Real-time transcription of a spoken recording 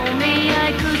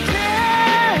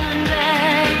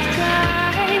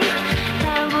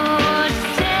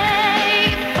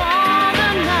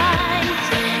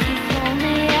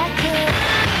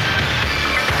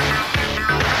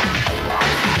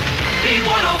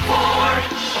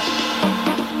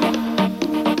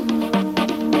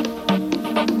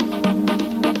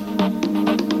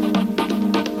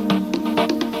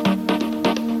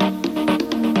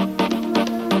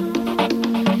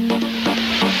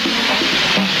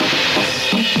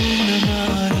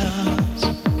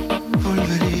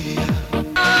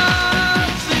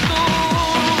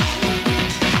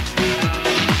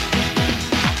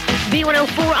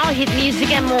B104, all hit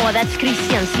music and more. That's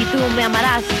Christian, Si Tu Me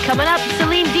Amarás. Coming up,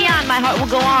 Celine Dion, My Heart Will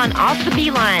Go On, off the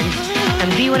B-lines. And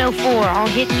B104, all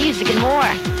hit music and more.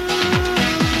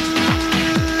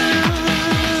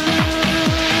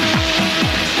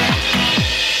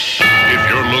 If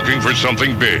you're looking for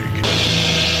something big.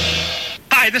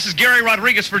 Hi, this is Gary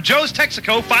Rodriguez for Joe's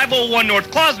Texaco, 501 North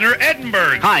Klosner,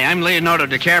 Edinburgh. Hi, I'm Leonardo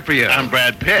DiCaprio. I'm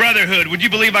Brad Pitt. Brotherhood, would you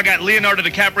believe I got Leonardo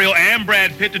DiCaprio and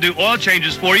Brad Pitt to do oil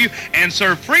changes for you and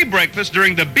serve free breakfast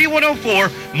during the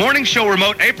B104 morning show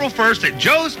remote April 1st at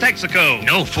Joe's Texaco.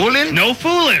 No fooling? No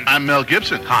fooling. I'm Mel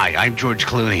Gibson. Hi, I'm George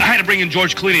Clooney. I had to bring in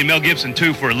George Clooney and Mel Gibson,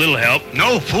 too, for a little help.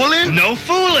 No fooling? No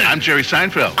fooling. I'm Jerry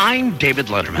Seinfeld. I'm David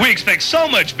Letterman. We expect so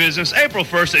much business April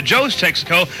 1st at Joe's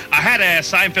Texaco. I had to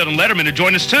ask Seinfeld and Letterman to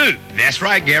join us, too. That's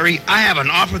right, Gary. I have an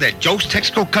offer that Joe's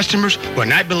Texaco customers will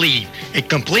not believe. A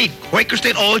complete Quaker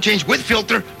State oil change with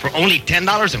filter for only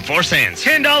 $10.04.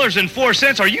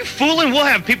 $10.04? Are you fooling? We'll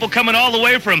have people coming all the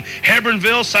way from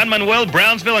Hebronville, San Manuel,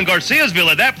 Brownsville, and Garciasville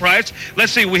at that price.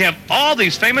 Let's see, we have all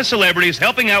these famous celebrities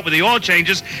helping out with the oil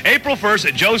changes April 1st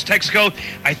at Joe's Texaco.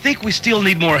 I think we still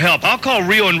need more help. I'll call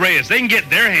Rio and Reyes. They can get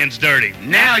their hands dirty.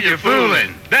 Now you're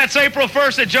fooling. That's April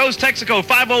 1st at Joe's Texaco,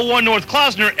 501 North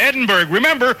Klosner, Edinburgh.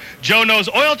 Remember, Joe knows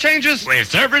oil changes with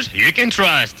service you can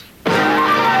trust.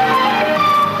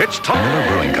 It's Miller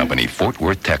Brewing Company, Fort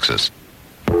Worth, Texas.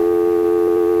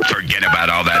 Forget about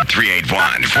all that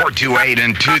 381, 428,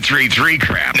 and 233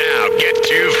 crap. Now get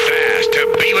too fast to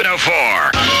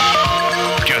B104.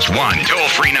 Just one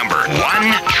toll-free number,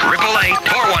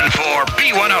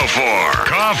 1-888-414-B104.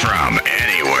 Call from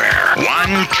anywhere,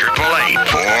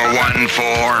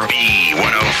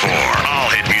 1-888-414-B104. All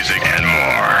hit music and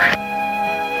more.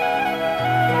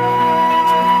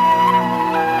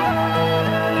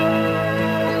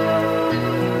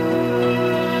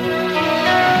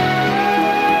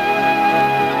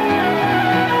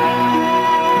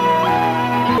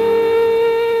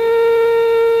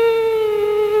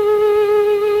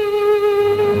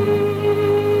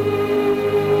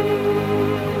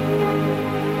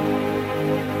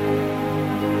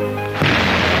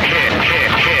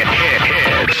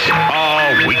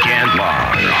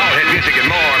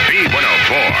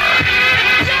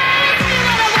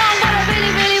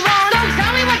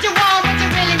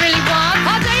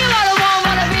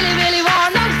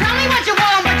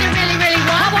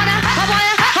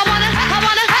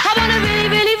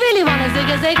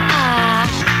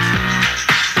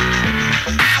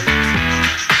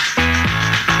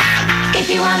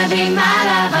 Be my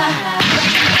lover.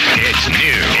 It's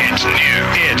new,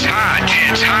 it's hot,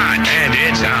 and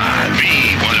it's on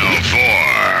B104.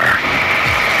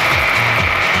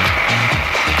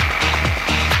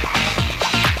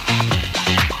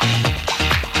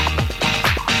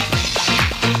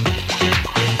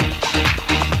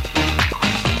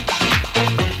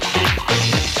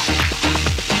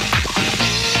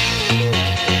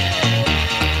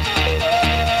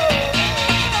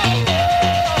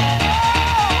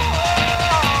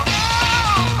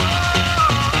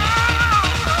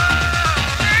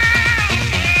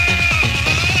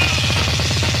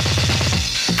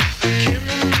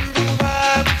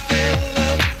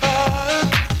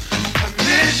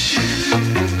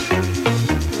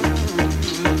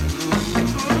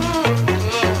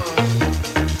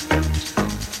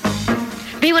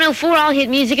 B104, all hit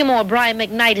music and more. Brian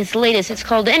McKnight is the latest. It's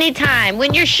called Anytime.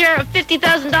 Win your share of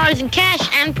 $50,000 in cash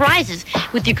and prizes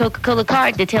with your Coca-Cola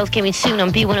card. Details coming soon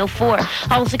on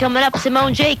B104. Also coming up,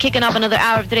 Simone J kicking off another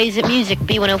hour of today's hit music.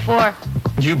 B104.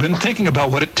 You've been thinking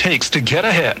about what it takes to get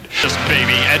ahead. Yes,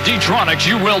 baby. At D-Tronics,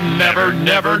 you will never,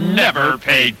 never, never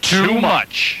pay too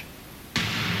much.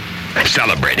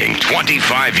 Celebrating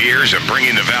 25 years of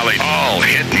bringing the Valley all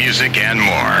hit music and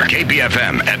more.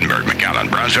 KBFM, Edinburgh, McAllen,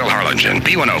 Brownsville, Harlingen,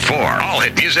 B104, all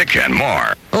hit music and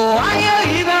more. Why you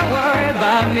even worry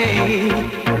about me?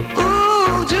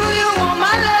 Ooh, do you want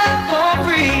my love for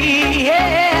free?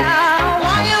 Yeah.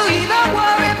 Why you even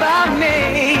worry about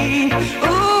me?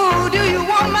 Ooh, do you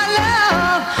want my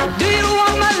love? Do you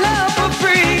want my love for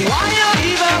free? Why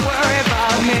you even worry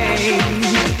about me?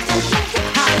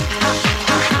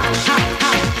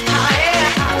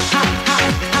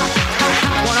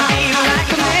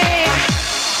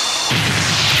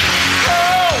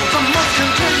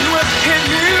 Continuous hit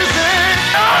music.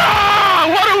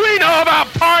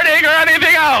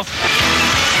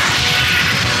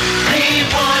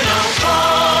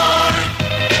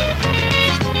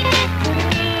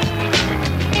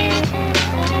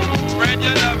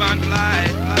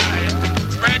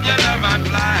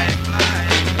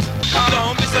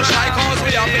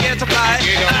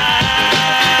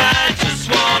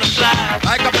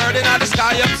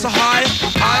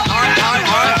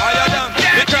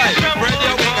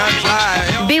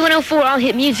 B104, all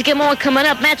hit music and more coming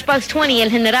up. Matchbox 20, El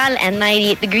General, and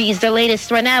 98 Degrees. The latest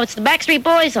right now, it's the Backstreet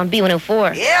Boys on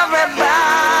B104. Everybody,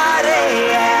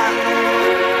 yeah.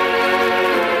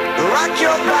 Rock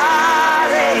your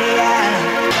body, yeah.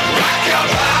 Rock your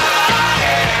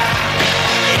body.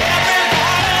 Everybody,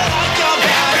 rock your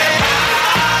body.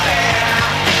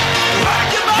 Rock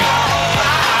your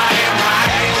body,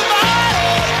 rock your body.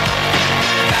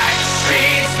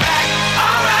 Backstreet's back,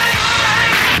 all right.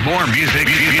 More music,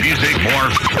 more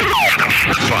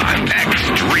fun.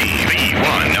 Extreme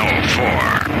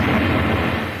B104.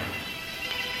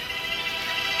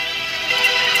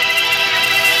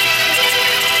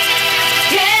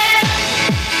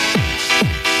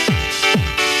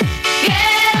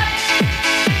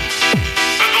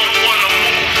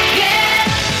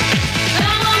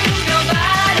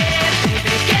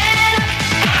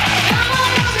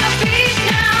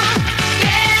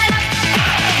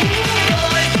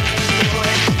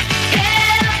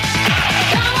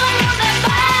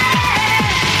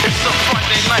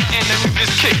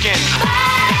 Kicking.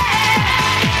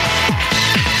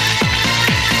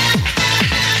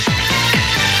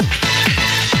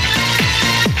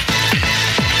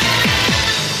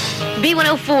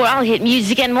 B104, all hit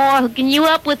music and more, hooking you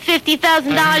up with $50,000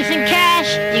 in cash.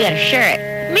 You gotta share it.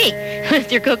 Me,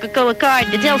 with your Coca-Cola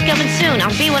card. Details coming soon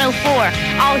on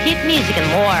B104, all hit music and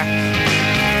more.